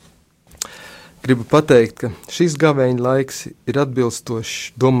gribu pateikt, ka šis gavēņa laiks ir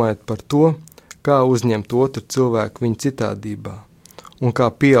atbilstošs domājot par to, kā uzņemt otru cilvēku viņa citādībā un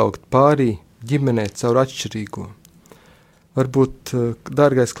kā pieaugt pārī ģimenē caur atšķirīgo. Varbūt,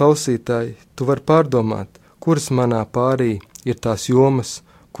 dārgais klausītāji, tu vari pārdomāt, kuras manā pārī ir tās jomas,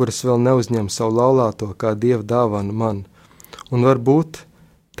 kuras vēl neuzņem savu laulāto kā Dieva dāvanu man. Un varbūt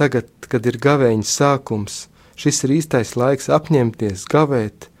tagad, kad ir gavēņa sākums, šis ir īstais laiks apņemties,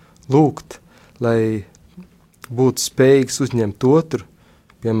 gavēt, lūgt, lai būtu spējīgs uzņemt otru,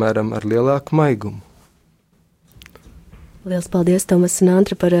 piemēram, ar lielāku maigumu. Liels paldies, Tomas un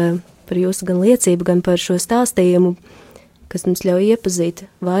Antra, par jūsu gan liecību, gan par šo stāstījumu, kas mums ļauj iepazīt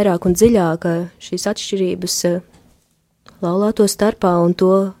vairāk un dziļāk šīs atšķirības laulāto starpā un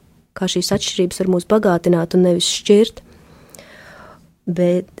to, kā šīs atšķirības var mūs bagātināt un nevis šķirt.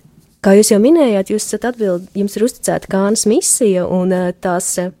 Bet, kā jūs jau minējāt, jūs esat jums ir uzticēta Kānas misija, un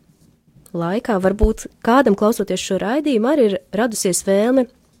tās laikā varbūt kādam klausoties šo raidījumu arī ir radusies vēlme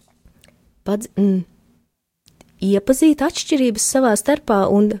iepazīt atšķirības savā starpā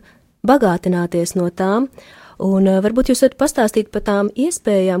un bagātināties no tām. Un varbūt jūs varat pastāstīt par tām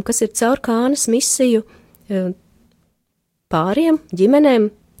iespējām, kas ir caur Kānas misiju pāriem, ģimenēm,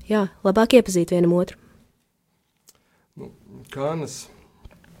 labāk iepazīt vienam otru. Kānas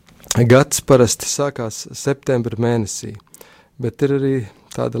gads parasti sākās septembra mēnesī, bet ir arī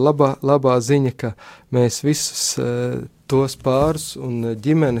tāda labā ziņa, ka mēs visus tos pārus un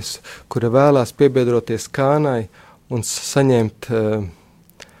ģimenes, kura vēlās piebiedroties Kānai un saņemt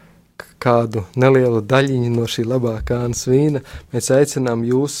kādu nelielu daļiņu no šī labā Kānas vīna, mēs aicinām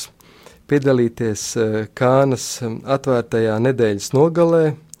jūs piedalīties Kānas atvērtajā nedēļas nogalē,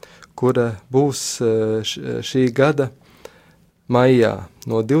 kura būs šī gada maijā,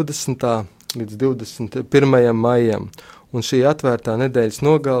 no 20. līdz 21. maijam. Un šī atvērtā nedēļas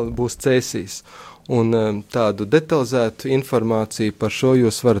nogale būs Cēsīs. Un tādu detalizētu informāciju par šo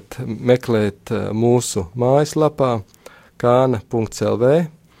jūs varat meklēt mūsu mājaslapā kāna.lv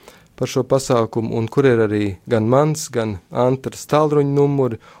par šo pasākumu, un kur ir arī gan mans, gan Antras tālruņa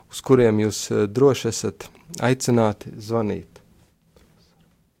numuri, uz kuriem jūs droši esat aicināti zvanīt.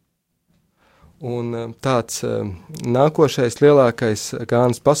 Un tāds nākošais lielākais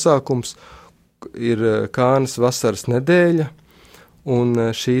Kānas pasākums ir Kānas vasaras nedēļa, un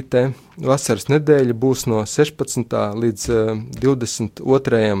šī te vasaras nedēļa būs no 16. līdz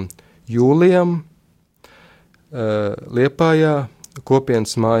 22. jūlijam Liepājā,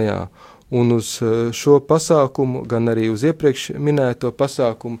 Kopienas mājā. Un uz šo pasākumu, gan arī uz iepriekš minēto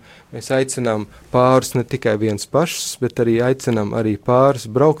pasākumu, mēs aicinām pārus ne tikai viens pašs, bet arī aicinām arī pārus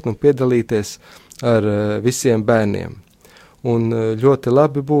braukt un piedalīties ar visiem bērniem. Un ļoti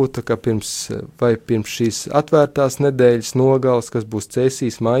labi būtu, ka pirms šīs atvērtās nedēļas nogales, kas būs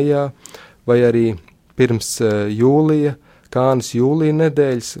Cēsīs maijā, vai arī pirms jūlija, Kānas jūlija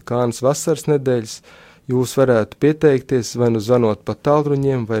nedēļas, Kānas vasaras nedēļas, jūs varētu pieteikties vai nu zvanot pa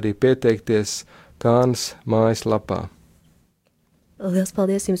tālruņiem, vai arī pieteikties Kānas mājaslapā. Liels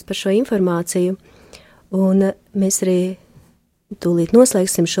paldies jums par šo informāciju, un mēs arī tūlīt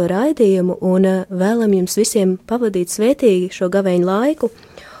noslēgsim šo raidījumu un vēlam jums visiem pavadīt svētīgi šo gavēņu laiku,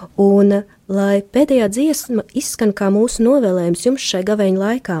 un lai pēdējā dziesma izskan kā mūsu novēlējums jums šai gavēņu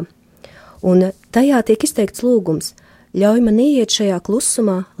laikā. Un tajā tiek izteikts lūgums: ļauj man ieiet šajā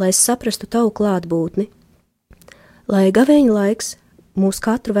klusumā, lai es saprastu tavu klātbūtni. Lai gavēņu laiks mūs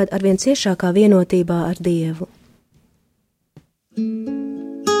katru ved arvien ciešākā vienotībā ar Dievu.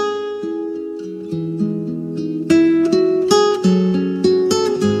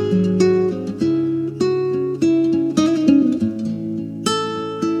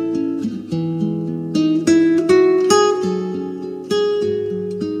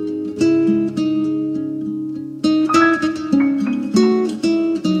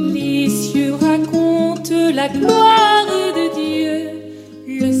 La gloire de Dieu,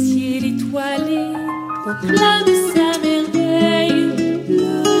 le ciel étoilé, au plein de sa merveille.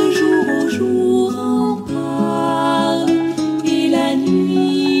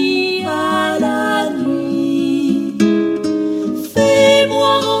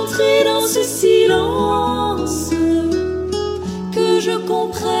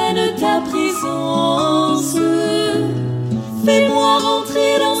 comprenne ta présence. Fais-moi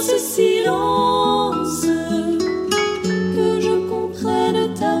rentrer dans ce silence, que je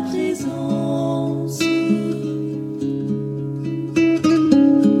comprenne ta présence.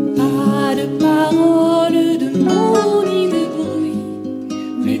 Pas de parole, de mots ni de bruit,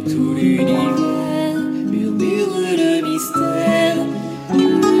 mais tout l'univers murmure le mystère,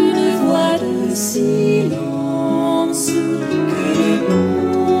 une voix de silence que le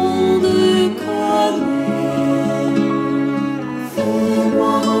monde connaît.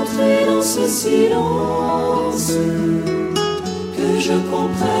 Fais-moi rentrer dans ce silence, que je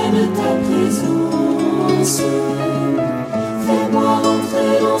comprenne ta présence. Fais-moi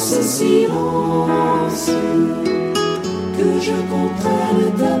rentrer dans ce silence, que je comprenne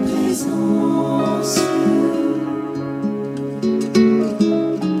ta présence.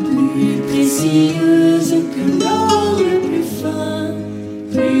 Plus précieuse que l'or le plus fin,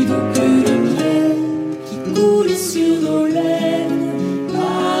 plus doux que le miel qui coule sur nos lèvres,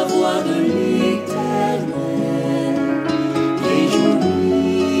 la voix de l'Éternel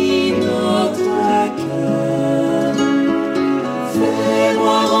réjouit notre cœur.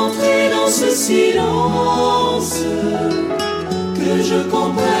 Fais-moi rentrer dans ce silence, que je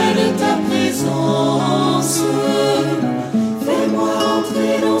comprenne ta présence. Fais-moi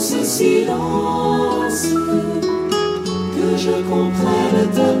rentrer dans ce silence, que je comprenne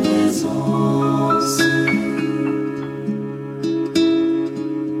ta présence.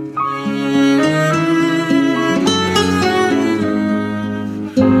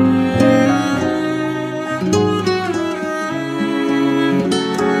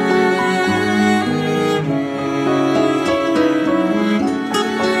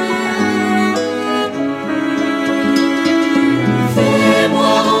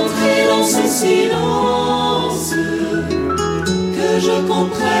 Silence, que je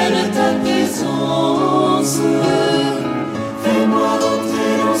comprenne ta présence. Fais-moi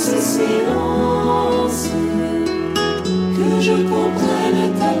rentrer dans ce silence, que je comprenne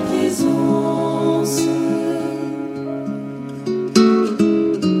ta présence.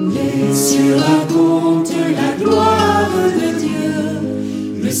 Les cieux racontent la gloire de Dieu,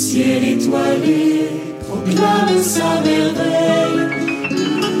 le ciel étoilé proclame sa merveille.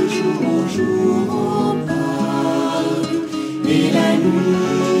 Jour on parle, et la nuit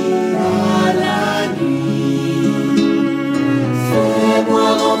à la nuit. Fais-moi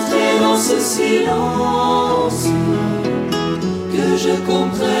rentrer dans ce silence, que je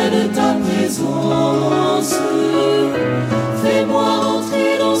comprenne ta présence. Fais-moi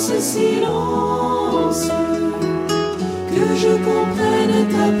rentrer dans ce silence, que je comprenne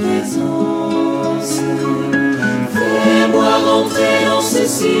ta présence. Fais-moi rentrer dans ce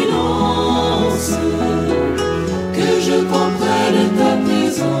silence, que je comprenne ta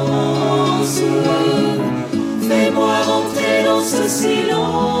présence. Fais-moi rentrer dans ce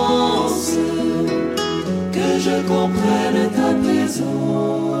silence, que je comprenne ta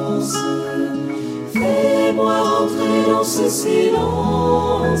présence. Fais-moi rentrer dans ce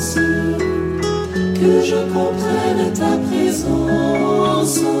silence, que je comprenne ta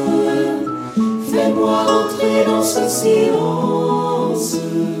présence. Fais-moi rentrer dans ce silence,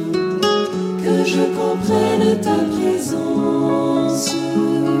 que je comprenne ta présence.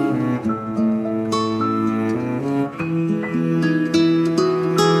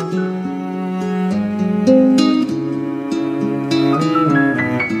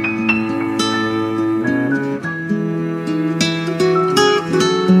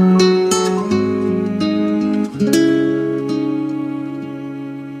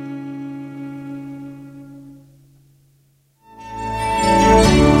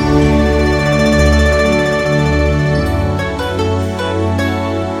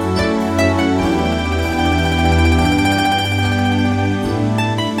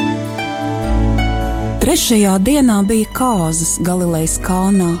 Trešajā dienā bija kāzas Galilejas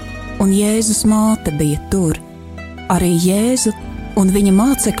kalnā, un Jēzus māte bija tur. Arī Jēzu un viņa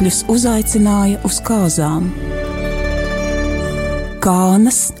mācekļus uzaicināja uz kāzām.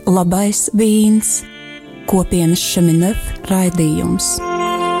 Kānas labais vīns, kopienas Šeminef raidījums.